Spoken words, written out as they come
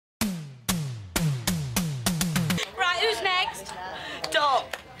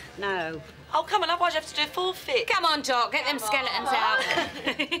no. Oh, come on, otherwise you have to do a forfeit. Come on, Doc, get them skeletons out.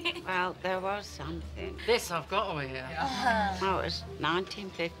 Well, there was something. This I've got over here. Well, it was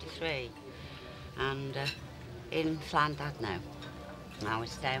 1953, and in Llandudno. I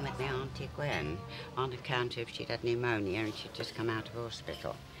was staying with my Auntie Gwen on account of she'd had pneumonia and she'd just come out of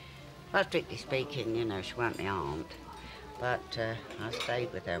hospital. Well, strictly speaking, you know, she weren't my aunt. But I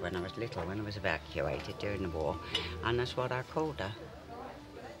stayed with her when I was little, when I was evacuated during the war, and that's what I called her,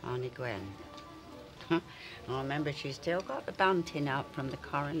 Auntie Gwen. I remember she's still got the bunting up from the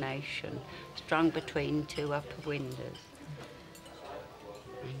coronation, strung between two upper windows.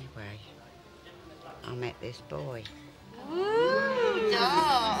 Anyway, I met this boy. Ooh,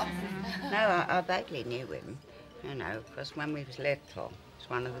 Doc. No, I vaguely knew him, you know, because when we was little, he was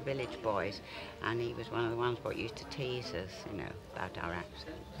one of the village boys, and he was one of the ones what used to tease us, you know, about our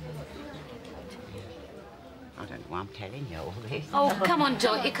accents. I don't know why I'm telling you all this. Oh, come on,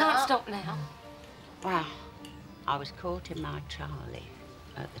 Doc, you can't stop now. Well, I was courting my Charlie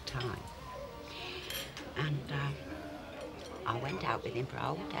at the time, and I went out with him for a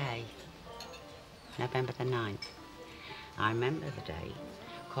whole day, November the 9th. I remember the day,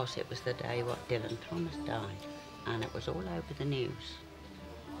 because it was the day what Dylan Thomas died, and it was all over the news.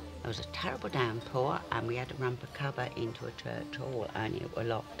 There was a terrible downpour, and we had to run for cover into a church hall, and it were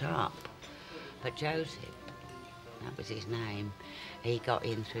locked up. But Joseph, that was his name, he got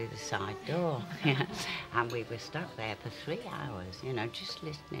in through the side door, and we were stuck there for 3 hours, you know, just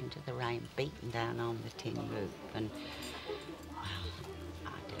listening to the rain beating down on the tin roof, and, well,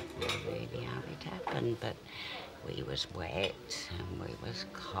 I don't know really how it happened, but we was wet and we was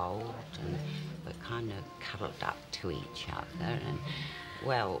cold and we kind of cuddled up to each other and,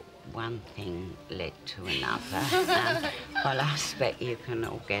 well, one thing led to another and, well, I expect you can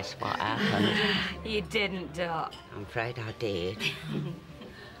all guess what happened. You didn't, Doc. I'm afraid I did.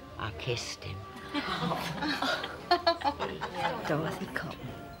 I kissed him. Dorothy Cotton,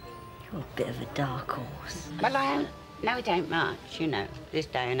 you're a bit of a dark horse. Well, I am. No, it ain't much, you know, this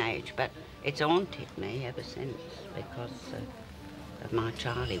day and age, but it's haunted me ever since because of my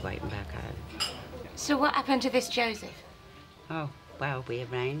Charlie waiting back home. So what happened to this Joseph? Oh, well, we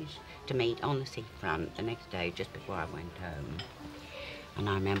arranged to meet on the seafront the next day just before I went home. And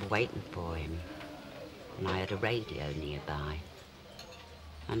I remember waiting for him. And I had a radio nearby.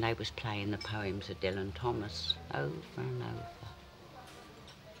 And they was playing the poems of Dylan Thomas over and over.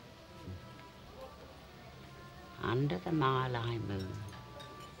 Under the mile-high moon,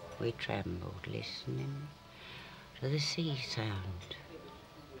 we trembled, listening to the sea sound,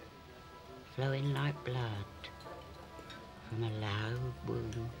 flowing like blood from a loud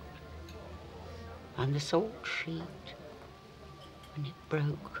wound. And the salt sheet, when it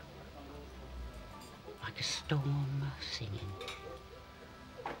broke, like a storm of singing.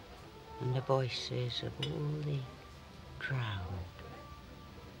 And the voices of all the drowned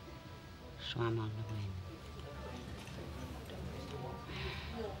swam on the wind.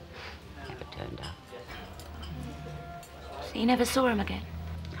 Never turned up. So you never saw him again?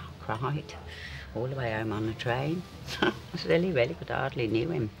 I cried all the way home on the train. It was really, but I hardly knew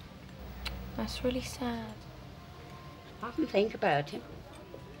him. That's really sad. I often think about him.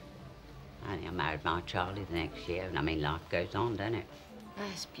 Only I married my Charlie the next year, and I mean, life goes on, doesn't it?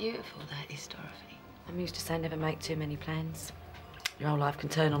 That's beautiful, that is, Dorothy. I'm used to say never make too many plans. Your whole life can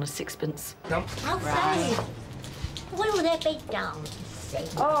turn on a sixpence. I'll say, will there be dancing?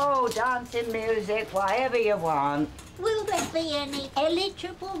 Oh, dancing, music, whatever you want. Will there be any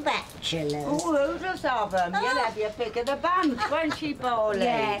eligible bachelors? Oh, loads of them. You'll have your pick of the bunch, won't you, Bowley?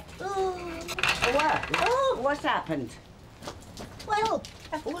 Yeah. Ooh. What? Oh. What's happened? Well,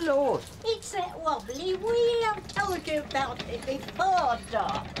 Oh, Lord. it's that wobbly wheel. I've told you about it before,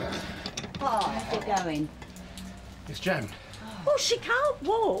 Doc. Oh, how's it going? It's jammed. Well, she can't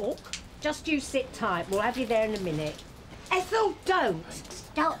walk. Just you sit tight. We'll have you there in a minute. Ethel, don't.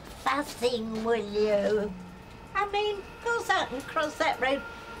 Stop fussing, will you? I mean, goes out and cross that road.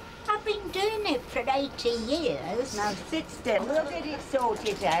 I've been doing it for 80 years. Now, sit still. We'll get it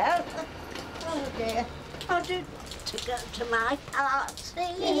sorted out. Oh, dear. I do to go to my party.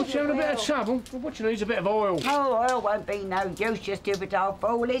 Oh, she's having a bit of trouble. Well, what you need is a bit of oil. Oh, oil won't be no use, you stupid old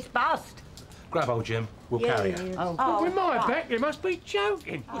fool. It's bust. Grab old Jim. We'll carry her. Oh, With my back, you must be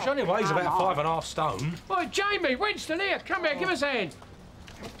joking. Which only weighs about 5.5 stone. Oi, Jamie, Winston here. Come here, give us a hand.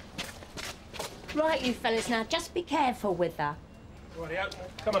 Right, you fellas, now just be careful with her. Rightio.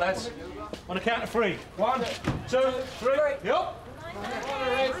 Come on, lads. On the count of 3. 1, 2, 3. Yup.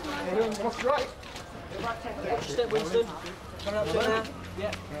 What's right? Step, Winston. Coming up to now.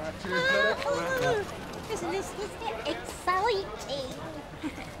 Yeah. Isn't this exciting?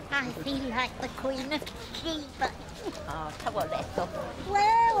 I feel like the Queen of Sheba. Oh, come on, Ethel.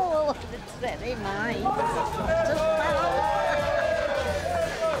 Well, it's very nice.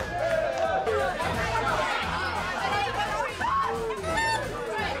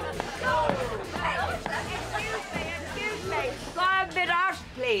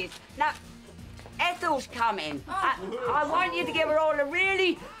 Please. Now, Ethel's coming. I want you to give her all a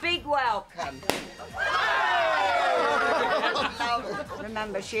really big welcome.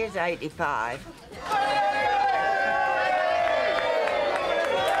 Remember, she is 85.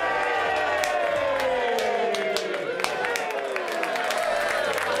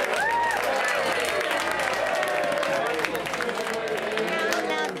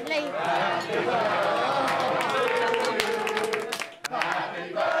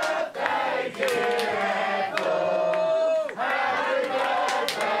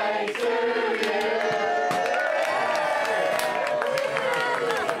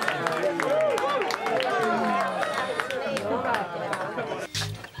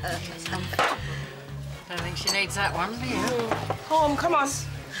 She needs that one, do you? Home, come on.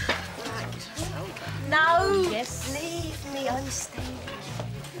 No. Yes. Leave me, I'm staying.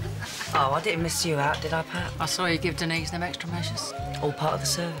 Oh, I didn't miss you out, did I, Pat? I saw you give Denise them extra measures. All part of the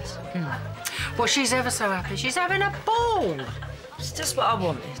service. Well, she's ever so happy. She's having a ball. It's just what I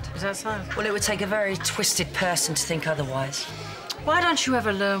wanted. Is that so? Well, it would take a very twisted person to think otherwise. Why don't you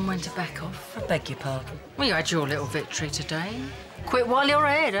ever learn when to back off? I beg your pardon. Well, you had your little victory today. Quit while you're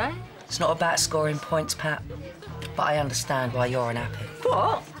ahead, eh? It's not about scoring points, Pat. But I understand why you're unhappy.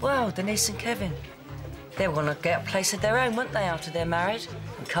 What? Well, Denise and Kevin. They want to get a place of their own, won't they, after they're married?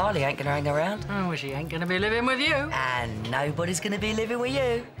 And Carly ain't going to hang around. Oh, well, she ain't going to be living with you. And nobody's going to be living with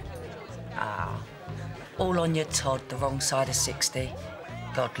you. Ah, all on your Todd, the wrong side of 60.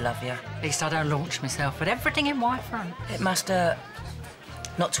 God love you. At least I don't launch myself with everything in white front. It must hurt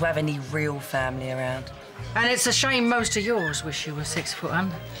not to have any real family around. And it's a shame most of yours wish you were 6 foot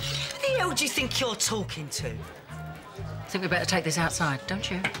under. Who the hell do you think you're talking to? I think we better take this outside, don't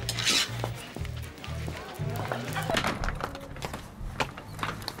you?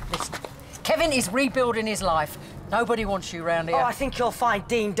 Listen, Kevin is rebuilding his life. Nobody wants you round here. Oh, I think you'll find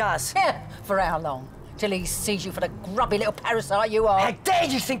Dean does. Yeah, for how long? Till he sees you for the grubby little parasite you are. How dare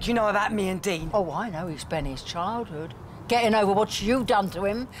you think you know about me and Dean? Oh, I know. He spent his childhood getting over what you've done to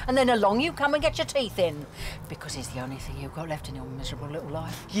him, and then along you come and get your teeth in. Because he's the only thing you've got left in your miserable little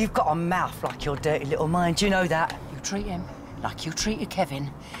life. You've got a mouth like your dirty little mind, you know that? You treat him like you treated Kevin,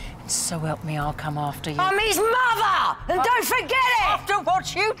 and so help me, I'll come after you. I'm his mother! And don't forget it! After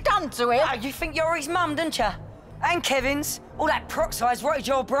what you've done to him! Oh, you think you're his mum, don't you? And Kevin's. All that peroxide's rotted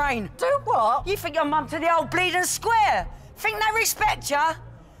your brain. Do what? You think you're mum to the old bleeding square. Think they respect you?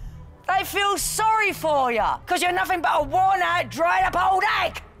 They feel sorry for you, because you're nothing but a worn-out, dried-up old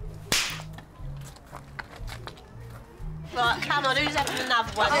egg. Right, come on, who's having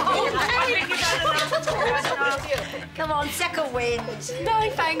another one? Come on, second wind. No,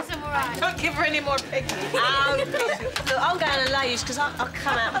 thanks, I'm all right. Don't give her any more piggy. Look, I'm going to Lay's because I'll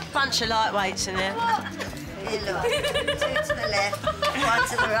come out with a bunch of lightweights in there. Here, look. 2 to the left, 1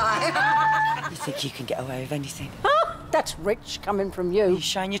 to the right. You think you can get away with anything? That's rich coming from you. You're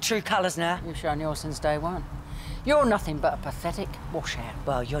showing your true colours now. You've shown yours since day one. You're nothing but a pathetic washout.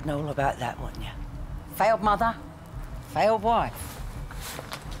 Well, you'd know all about that, wouldn't you? Failed mother, failed wife.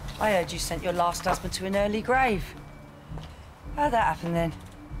 I heard you sent your last husband to an early grave. How'd that happen, then?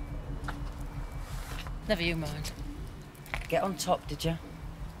 Never you mind. Get on top, did you?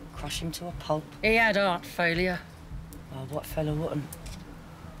 Crush him to a pulp. He had heart failure. Well, what fella wouldn't?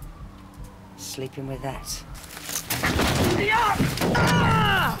 Sleeping with that. Get off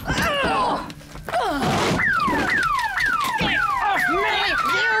me,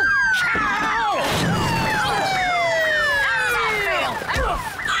 you cow!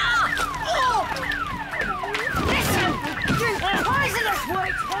 Listen, you poisonous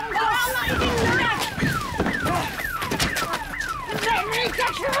white one! I'm not even let me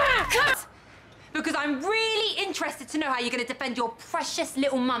get you out! Because I'm really interested to know how you're going to defend your precious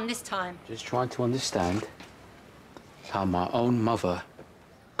little mum this time. Just trying to understand how my own mother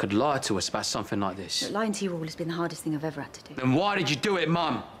could lie to us about something like this. Look, lying to you all has been the hardest thing I've ever had to do. Then why did you do it,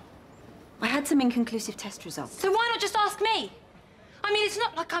 Mum? I had some inconclusive test results. So why not just ask me? I mean, it's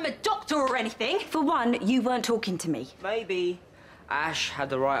not like I'm a doctor or anything. For one, you weren't talking to me. Maybe Ash had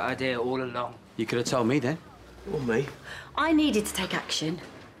the right idea all along. You could have told me then. Or me. I needed to take action.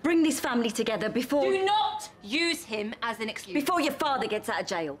 Bring this family together before... Do not use him as an excuse. Before your father gets out of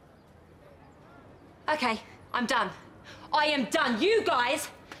jail. OK, I'm done. I am done. You guys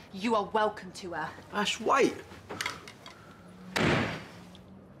You are welcome to her. Ash, wait.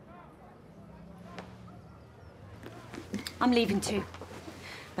 I'm leaving too.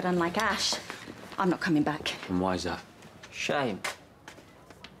 But unlike Ash, I'm not coming back. And why is that? Shame.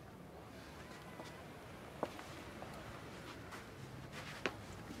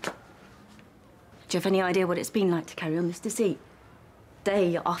 Do you have any idea what it's been like to carry on this deceit?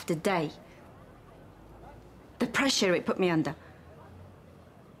 Day after day. The pressure it put me under.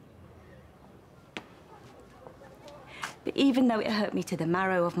 But even though it hurt me to the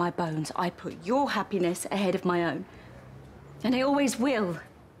marrow of my bones, I put your happiness ahead of my own. And I always will.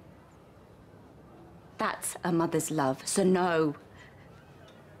 That's a mother's love, so no.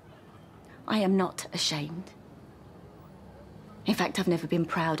 I am not ashamed. In fact, I've never been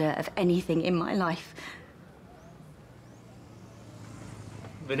prouder of anything in my life.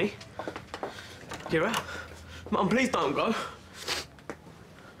 Vinny? Kira? Mum, please don't go.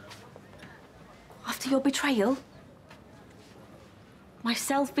 After your betrayal? My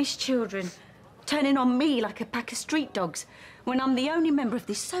selfish children turning on me like a pack of street dogs when I'm the only member of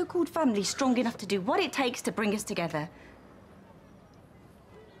this so-called family strong enough to do what it takes to bring us together.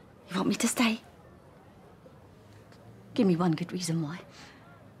 You want me to stay? Give me one good reason why.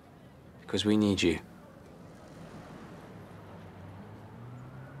 Because we need you.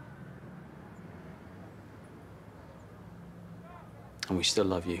 And we still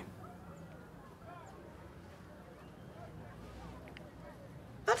love you.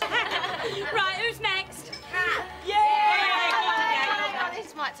 Right, who's next? Yeah!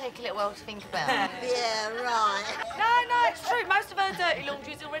 This might take a little while to think about. Yeah, right. No, it's true. Most of her dirty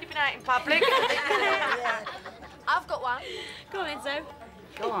laundry's already been out in public. Yeah. I've got one. Go on, Enzo.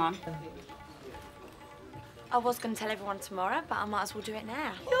 Go on. I was going to tell everyone tomorrow, but I might as well do it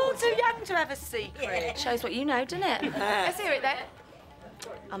now. You're too young to have a secret. Yeah. Shows what you know, doesn't it? Let's hear it then.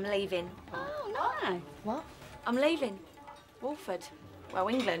 I'm leaving. Oh, no. What? I'm leaving. Walford. Well,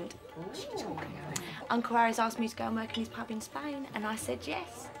 England. Uncle Harry's asked me to go and work in his pub in Spain, and I said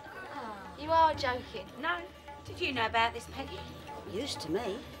yes. You are joking. No. Did you know about this, Peggy? Used to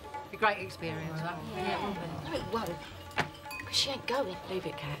me. A great experience, that. Yeah. No, it won't. Because she ain't going. Leave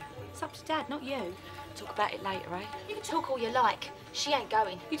it, Kat. It's up to Dad, not you. Talk about it later, eh? You can talk all you like. She ain't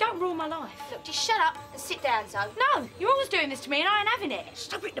going. You don't rule my life. Look, just shut up and sit down, Zoe. No, you're always doing this to me and I ain't having it.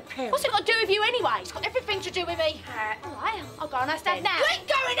 Stop it, the parent. What's it got to do with you anyway? It's got everything to do with me. Kat. All right, I'll go and I stand now. You ain't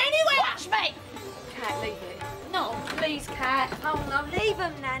going anywhere! Watch me! Kat, leave it. No. Please, Kat. Oh, no, leave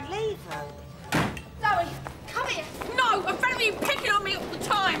him, Nan, leave him. Zoe, come here. No, in front of you picking on me all the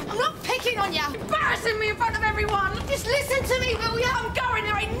time. I'm not picking on you. Embarrassing me in front of everyone. Just listen to me, will you? I'm going.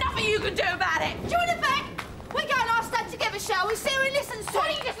 There ain't nothing you can do about it. Do you want to bet? We go and I'll stand together, shall we? See who listens to. Why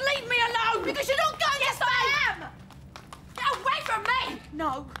don't you just leave me alone? Because you're not going Yes, to stay. I am. Get away from me.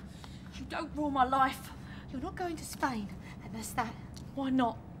 No, you don't rule my life. You're not going to Spain, and that's that. Why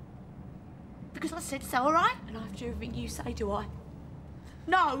not? Because I said so, all right? And I have to do everything you say, do I?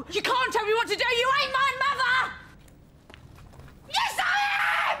 No. You can't tell me what to do. You ain't my mother. Yes,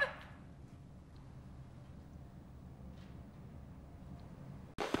 I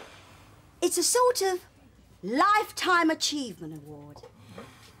am. It's a sort of Lifetime Achievement Award.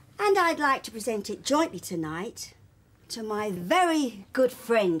 And I'd like to present it jointly tonight to my very good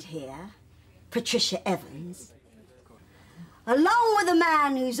friend here, Patricia Evans, along with a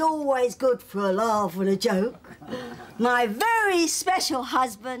man who's always good for a laugh and a joke, my very special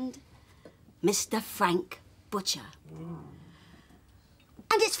husband, Mr. Frank Butcher.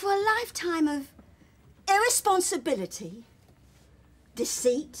 And it's for a lifetime of irresponsibility,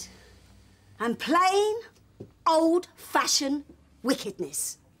 deceit, and plain, old-fashioned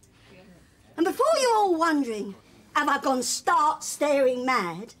wickedness. And before you're all wondering, have I gone stark staring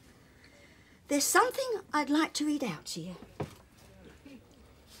mad, there's something I'd like to read out to you.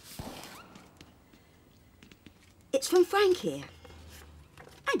 It's from Frank here,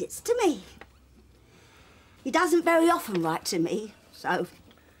 and it's to me. He doesn't very often write to me, so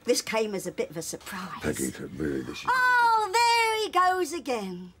this came as a bit of a surprise. Peggy, really, this is... Oh, there he goes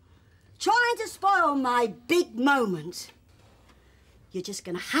again. Trying to spoil my big moment. You're just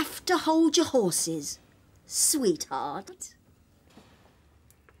gonna have to hold your horses, sweetheart.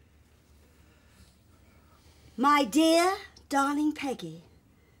 My dear, darling Peggy,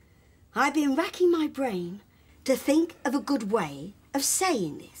 I've been racking my brain to think of a good way of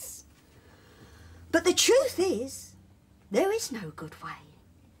saying this. But the truth is, there is no good way.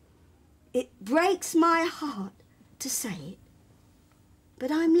 It breaks my heart to say it,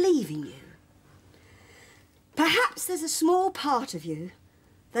 but I'm leaving you. Perhaps there's a small part of you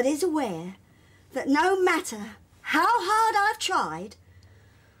that is aware that no matter how hard I've tried,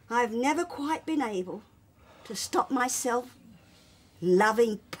 I've never quite been able to stop myself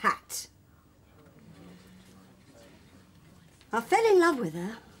loving Pat. I fell in love with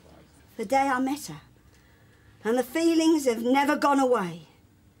her the day I met her, and the feelings have never gone away.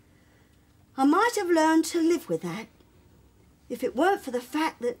 I might have learned to live with that if it weren't for the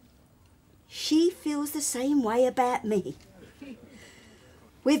fact that she feels the same way about me.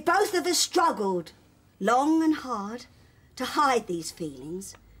 We've both of us struggled long and hard to hide these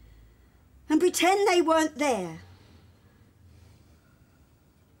feelings and pretend they weren't there.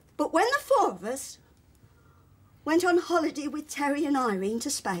 But when the four of us went on holiday with Terry and Irene to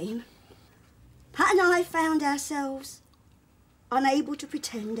Spain, Pat and I found ourselves unable to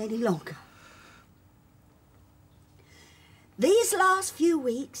pretend any longer. These last few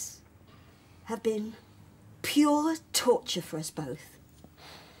weeks have been pure torture for us both.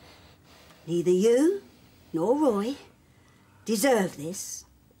 Neither you nor Roy deserve this.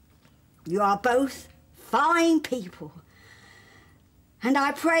 You are both fine people, and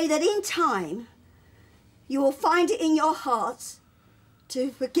I pray that in time you will find it in your hearts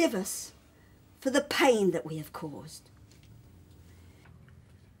to forgive us for the pain that we have caused.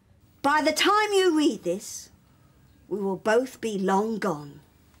 By the time you read this, we will both be long gone.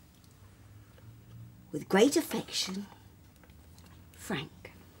 With great affection,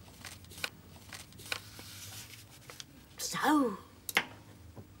 Frank. So,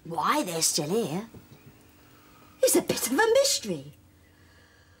 why they're still here is a bit of a mystery.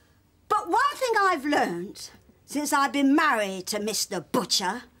 But one thing I've learnt since I've been married to Mr.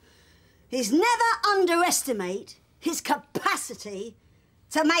 Butcher is never underestimate his capacity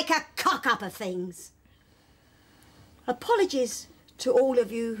to make a cock-up of things. Apologies to all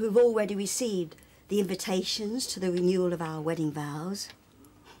of you who've already received the invitations to the renewal of our wedding vows.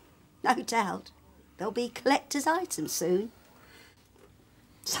 No doubt they'll be collector's items soon.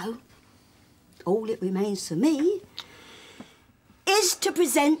 So, all it remains for me is to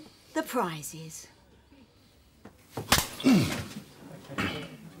present the prizes.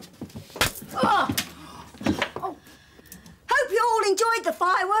 Oh. Hope you all enjoyed the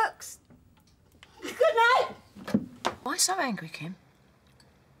fireworks. Good night. Why so angry, Kim?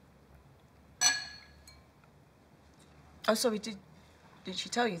 Oh, sorry, did she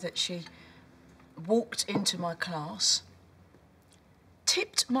tell you that she walked into my class,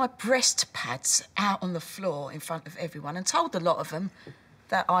 tipped my breast pads out on the floor in front of everyone and told the lot of them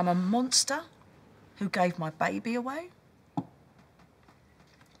that I'm a monster who gave my baby away?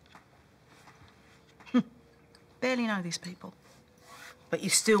 Barely know these people. But you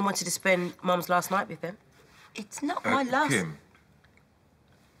still wanted to spend Mum's last night with them? It's not my last... Kim,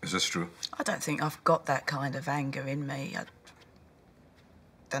 is this true? I don't think I've got that kind of anger in me. I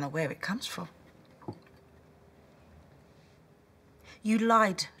don't know where it comes from. You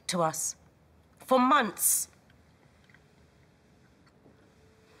lied to us for months.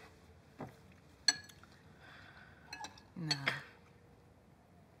 No.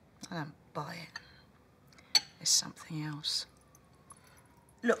 I don't buy it. There's something else.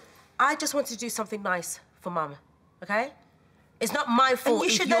 Look, I just wanted to do something nice for Mum, OK? It's not my fault.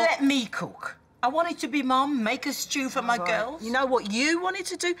 And you should have let me cook. I wanted to be Mum, make a stew for my girls. You know what you wanted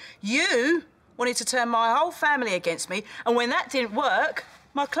to do? You wanted to turn my whole family against me, and when that didn't work,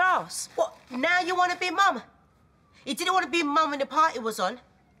 my class. What, now you want to be Mum? You didn't want to be Mum when the party was on.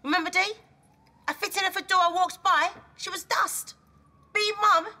 Remember, Dee? I fit in if a door walks by, she was dust. Be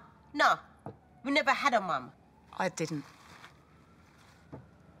Mum? No, we never had a Mum. I didn't.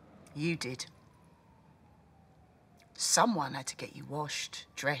 You did. Someone had to get you washed,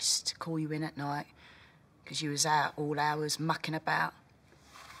 dressed, call you in at night, because you was out all hours mucking about.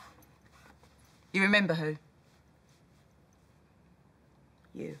 You remember who?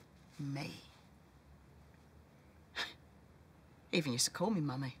 You. Me. Even used to call me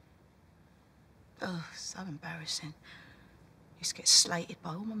Mummy. Oh, so embarrassing. Used to get slated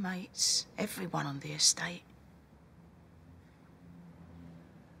by all my mates, everyone on the estate.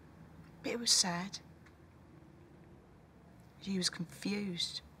 But it was sad. You was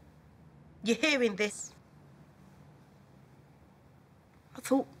confused. You're hearing this? I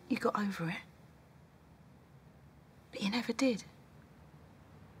thought you got over it. But you never did.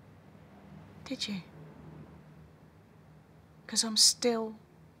 Did you? Because I'm still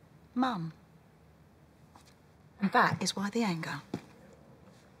Mum. And that is why the anger.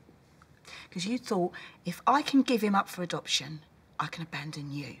 Because you thought, if I can give him up for adoption, I can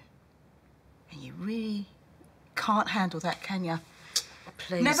abandon you. And you really can't handle that, can you?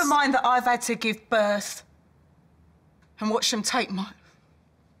 Please. Never mind that I've had to give birth and watch them take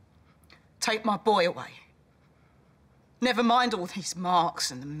my boy away. Never mind all these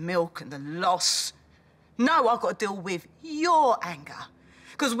marks and the milk and the loss. No, I've got to deal with your anger.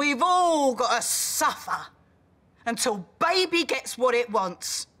 Because we've all got to suffer until baby gets what it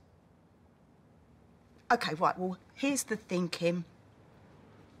wants. OK, right, well, here's the thing, Kim.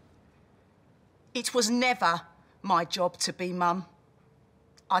 It was never my job to be mum.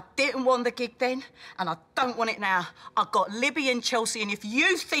 I didn't want the gig then, and I don't want it now. I've got Libby and Chelsea, and if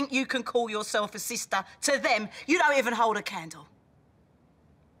you think you can call yourself a sister to them, you don't even hold a candle.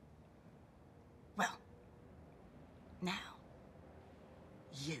 Well, now,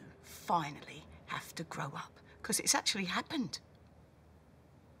 you finally have to grow up, because it's actually happened.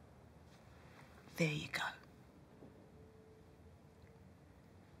 There you go.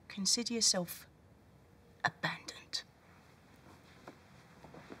 Consider yourself abandoned.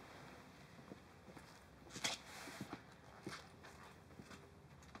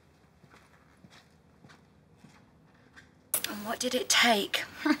 And what did it take?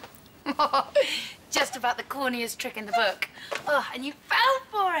 Just about the corniest trick in the book. Oh, and you fell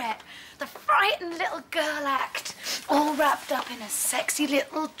for it. The frightened little girl act, all wrapped up in a sexy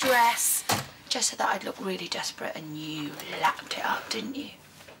little dress, just so that I'd look really desperate, and you lapped it up, didn't you?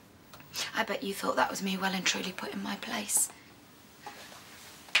 I bet you thought that was me well and truly put in my place.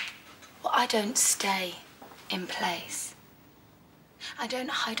 Well, I don't stay in place. I don't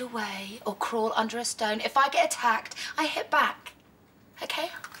hide away or crawl under a stone. If I get attacked, I hit back. OK?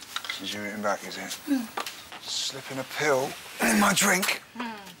 This is you hitting back, is it? Slipping a pill in my drink.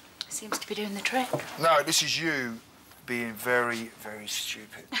 Seems to be doing the trick. No, this is you being very, very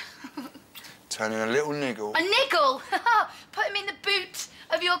stupid. Turning a little niggle. A niggle? Put him in the boot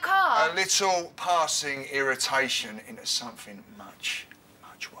of your car? A little passing irritation into something much,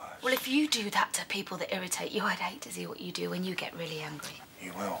 much worse. Well, if you do that to people that irritate you, I'd hate to see what you do when you get really angry.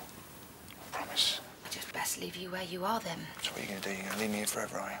 You will. I promise. I'd just best leave you where you are, then. So what are you going to do? You're going to leave me here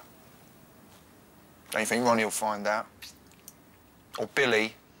forever, are you? Don't you think Ronnie will find out? Or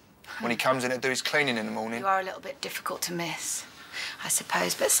Billy, when he comes in to do his cleaning in the morning? You are a little bit difficult to miss, I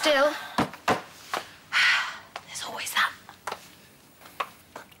suppose, but still, there's always that.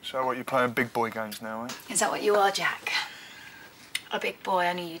 So what, you playing big boy games now, eh? Is that what you are, Jack? A big boy,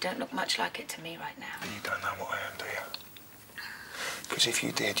 only you don't look much like it to me right now. But you don't know what I am, do you? Because if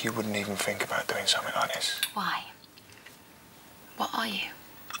you did, you wouldn't even think about doing something like this. Why? What are you?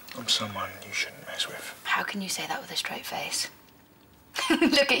 I'm someone you shouldn't mess with. How can you say that with a straight face?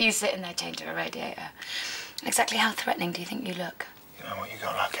 Look at you sitting there chained to a radiator. Exactly how threatening do you think you look? You know what, you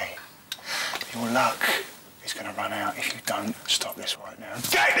got lucky. Your luck is going to run out if you don't stop this right now.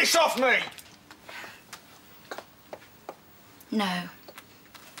 Get this off me! No. Well,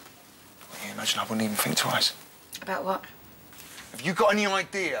 you imagine I wouldn't even think twice. About what? Have you got any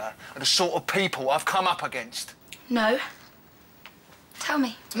idea of the sort of people I've come up against? No. Tell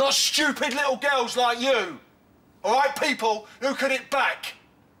me. Not stupid little girls like you. All right, people who could hit back.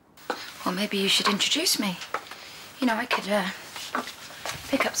 Well, maybe you should introduce me. You know, I could,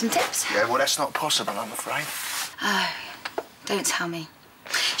 pick up some tips. Yeah, well, that's not possible, I'm afraid. Oh, don't tell me.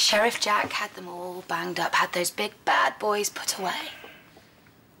 Sheriff Jack had them all banged up, had those big bad boys put away.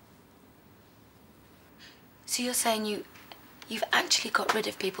 So you're saying you've actually got rid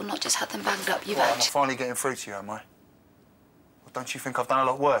of people, not just had them banged up, you've Well, I'm actually... finally getting through to you, am I? Well, don't you think I've done a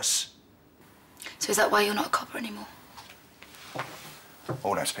lot worse? So is that why you're not a copper anymore?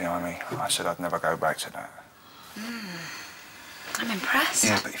 All that's behind me. I said I'd never go back to that. I'm impressed.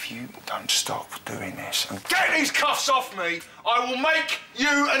 Yeah, but if you don't stop doing this and get these cuffs off me, I will make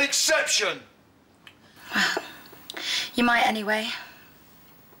you an exception. Well, you might anyway.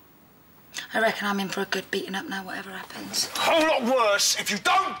 I reckon I'm in for a good beating up now, whatever happens. A whole lot worse if you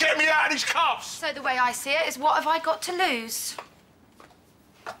don't get me out of these cuffs. So the way I see it is, what have I got to lose?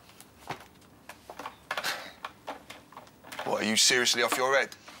 What, are you seriously off your head?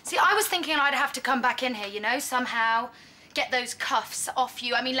 See, I was thinking I'd have to come back in here, you know, somehow get those cuffs off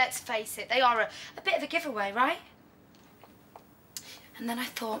you. I mean, let's face it, they are a bit of a giveaway, right? And then I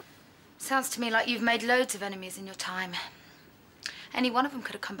thought, sounds to me like you've made loads of enemies in your time. Any one of them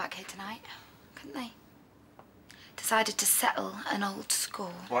could have come back here tonight, couldn't they? Decided to settle an old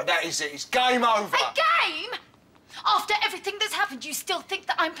score. Well, that is it. It's game over. A game? After everything that's happened, you still think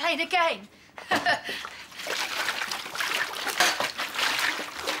that I'm playing a game?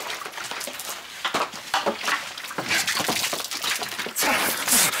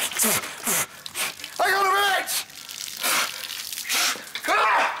 Hang on a minute!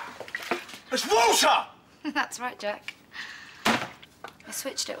 Ah! It's water! That's right, Jack. I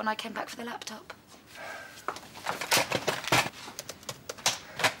switched it when I came back for the laptop.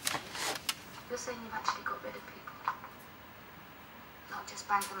 You're saying you've actually got rid of people? I'll just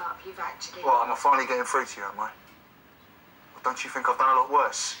bang them up. You've actually... Well, am I finally getting through to you, am I? Well, don't you think I've done a lot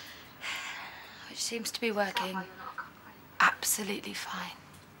worse? Which seems to be working absolutely fine.